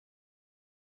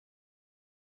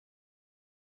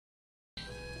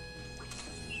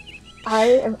I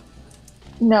am...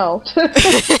 No.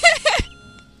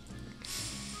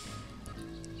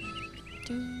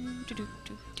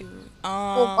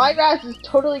 Well, my ass is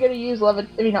totally gonna use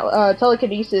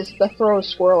telekinesis to throw a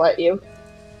squirrel at you.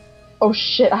 Oh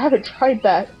shit, I haven't tried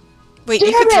that. Wait, Damn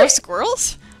you can throw it!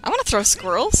 squirrels? I want to throw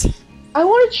squirrels. I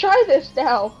want to try this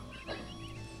now.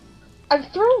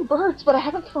 I've thrown birds, but I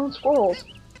haven't thrown squirrels.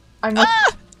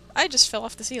 Ah! I just fell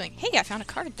off the ceiling. Hey, I found a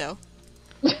card though.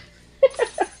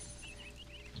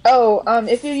 Oh,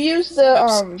 if you use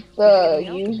the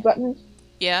use button,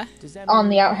 yeah, on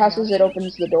the outhouses, it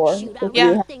opens the door.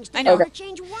 Yeah, I know.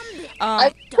 Okay.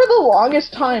 For the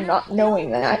longest time, not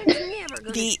knowing that.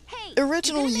 The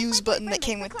original use button that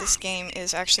came with this game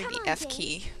is actually the F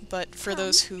key, but for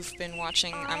those who've been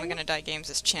watching I'm Gonna Die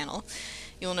Games' channel,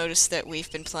 you'll notice that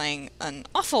we've been playing an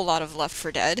awful lot of Left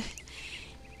 4 Dead,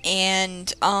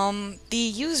 and the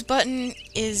use button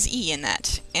is E in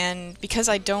that, and because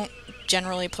I don't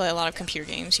generally play a lot of computer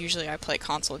games, usually I play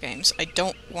console games, I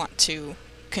don't want to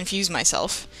confuse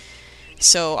myself,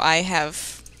 so I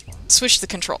have switched the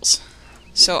controls.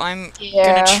 So I'm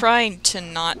gonna try to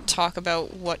not talk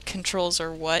about what controls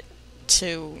are what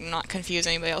to not confuse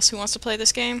anybody else who wants to play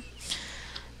this game.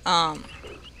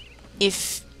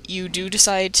 If you do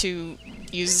decide to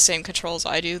use the same controls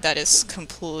I do, that is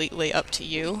completely up to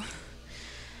you.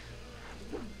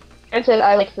 Granted,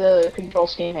 I like the control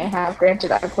scheme they have.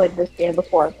 Granted, I played this game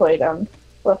before I played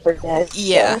Left 4 Dead.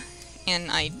 Yeah, so.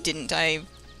 And I didn't. I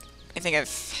think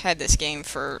I've had this game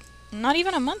for not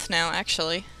even a month now,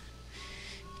 actually.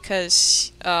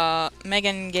 Because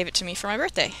Megan gave it to me for my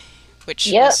birthday, which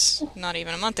was not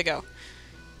even a month ago.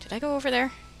 Did I go over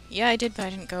there? Yeah, I did, but I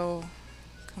didn't go...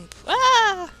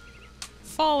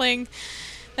 Falling!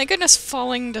 Thank goodness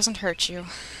falling doesn't hurt you.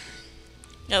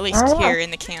 At least here in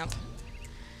the camp.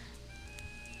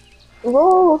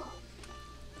 Whoa!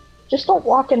 Just don't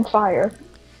walk in fire.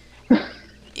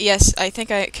 Yes, I think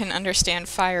I can understand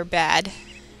fire bad.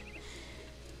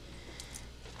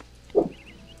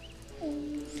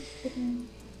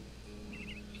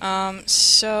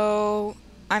 So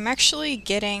I'm actually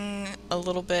getting a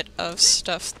little bit of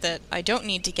stuff that I don't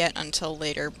need to get until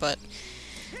later, but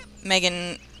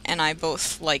Megan and I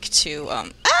both like to,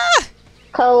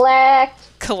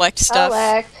 collect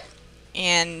stuff.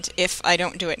 And if I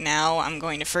don't do it now, I'm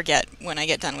going to forget when I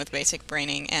get done with basic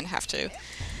braining and have to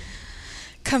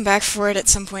come back for it at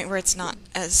some point where it's not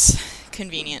as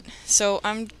convenient. So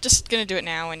I'm just gonna do it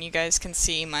now, and you guys can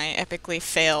see my epically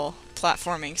fail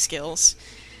platforming skills.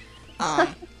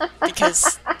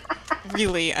 Because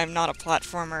really, I'm not a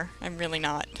platformer. I'm really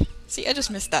not. See, I just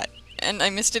missed that. And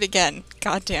I missed it again.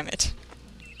 God damn it.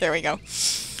 There we go.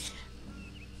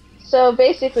 So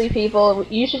basically, people,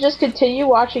 you should just continue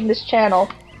watching this channel,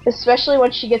 especially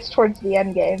when she gets towards the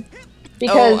end game.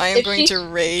 Because I am going to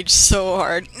rage so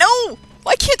hard. No!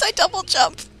 Why can't I double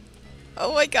jump?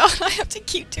 Oh my god, I have to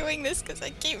keep doing this because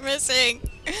I keep missing.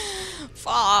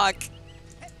 Fuck.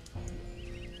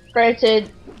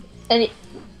 Granted, I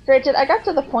got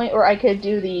to the point where I could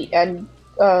do the end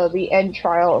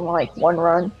trial in like one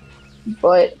run,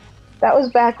 but that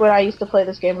was back when I used to play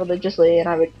this game religiously, and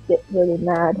I would get really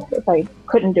mad if I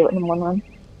couldn't do it in one run.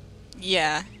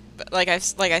 Yeah, but like I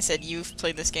said, you've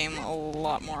played this game a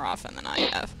lot more often than I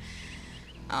have.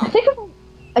 I think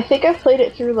I've played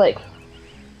it through like.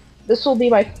 This will be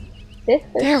my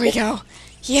 5th. There we go.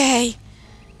 Yay.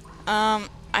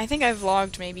 I think I've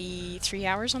logged maybe 3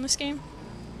 hours on this game.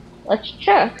 Let's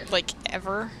check. Like,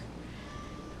 ever.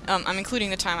 I'm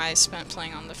including the time I spent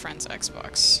playing on the friend's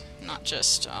Xbox, not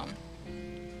just,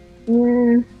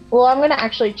 Well, I'm gonna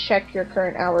actually check your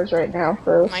current hours right now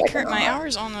for my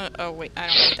hours on the... Oh, wait, I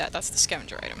don't need that. That's the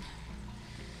scavenger item.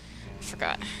 I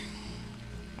forgot.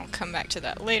 I'll come back to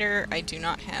that later. I do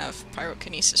not have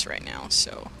pyrokinesis right now,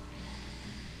 so...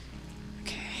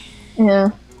 Okay. Yeah.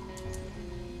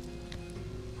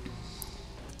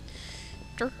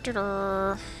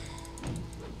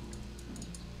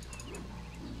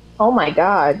 Oh my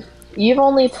god. You've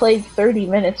only played 30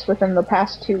 minutes within the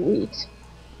past 2 weeks.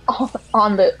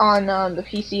 On the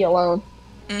PC alone.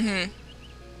 Mm-hmm.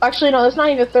 Actually, no, that's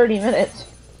not even 30 minutes.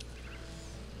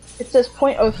 It says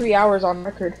 0.03 hours on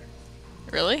record.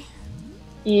 Really?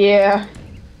 Yeah.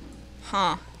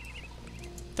 Huh.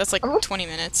 That's like 20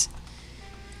 minutes.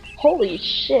 Holy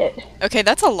shit. Okay,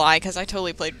 that's a lie, because I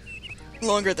totally played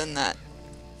longer than that.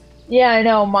 Yeah, I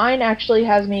know. Mine actually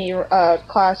has me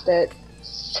classed at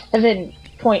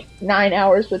 7.9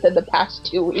 hours within the past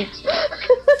 2 weeks.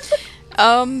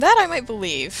 That I might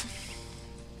believe.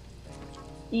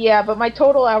 Yeah, but my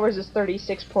total hours is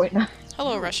 36.9.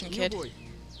 Hello, Russian kid.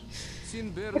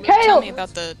 Mikhail! Tell me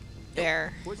about the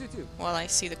bear while I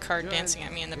see the card dancing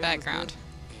at me in the background.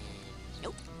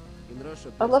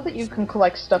 I love that you can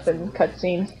collect stuff in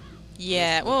cutscenes.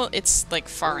 Yeah, well, it's like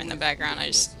far in the background. I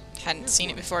just hadn't seen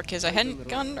it before because I hadn't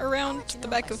gone around the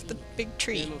back of the big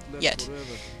tree yet.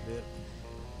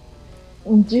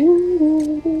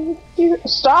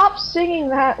 Stop singing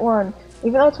that one!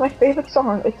 Even though it's my favorite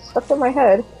song, it's stuck in my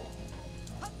head.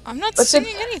 I'm not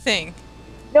singing anything!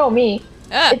 No, me.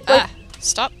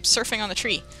 Stop surfing on the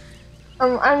tree.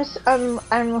 I'm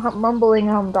mumbling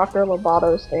Dr.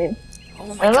 Lobato's name. Oh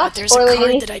my god, there's a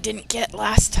card that I didn't get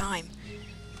last time.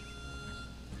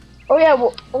 Oh yeah,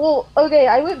 well, okay,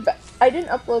 I didn't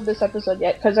upload this episode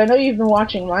yet, because I know you've been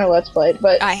watching my Let's Play,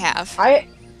 but... I have. I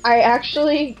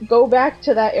actually go back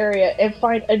to that area and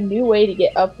find a new way to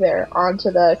get up there onto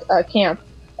the camp.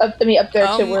 Up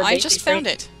there to where I just found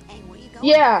it.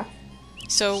 Yeah.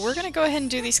 So we're gonna go ahead and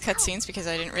do these cutscenes, because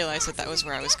I didn't realize that was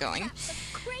where I was going.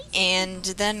 And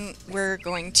then we're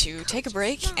going to take a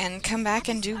break and come back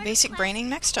and do basic braining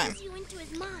next time.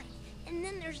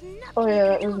 Oh yeah,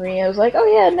 that was me. I was like, oh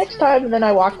yeah, next time, and then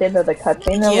I walked into the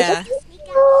cutscene and I was like,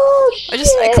 oh shit!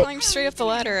 I climbed straight up the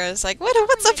ladder. I was like,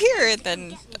 what's up here? And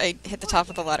then I hit the top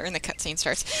of the ladder and the cutscene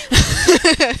starts.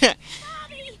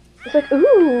 It's like,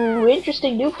 ooh,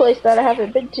 interesting new place that I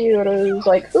haven't been to, and it was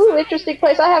like, ooh, interesting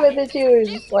place I haven't been to.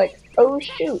 It was like, oh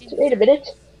shoot, wait a minute.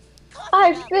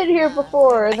 I've been here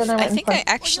before, and then I think I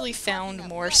actually found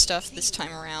more stuff this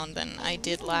time around than I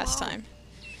did last time.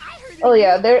 Oh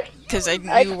yeah, because I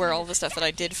knew where all the stuff that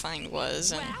I did find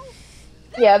was, and...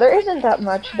 Yeah, there isn't that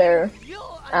much there,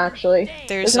 actually.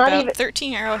 There's about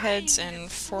 13 arrowheads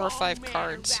and 4 or 5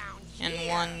 cards, and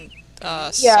 1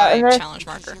 side challenge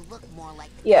marker.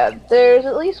 Yeah, there's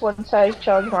at least 1 side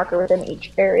challenge marker within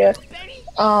each area.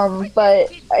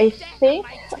 But I think,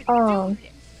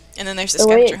 and then there's the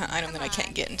scavenger hunt item that I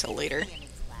can't get until later.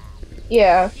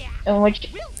 Yeah, and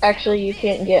which actually you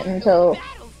can't get until...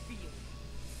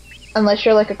 Unless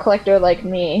you're like a collector like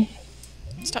me.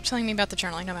 Stop telling me about the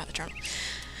journal, I know about the journal.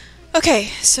 Okay,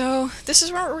 so this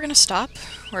is where we're gonna stop.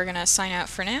 We're gonna sign out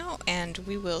for now, and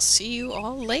we will see you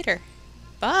all later.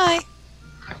 Bye!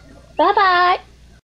 Bye-bye!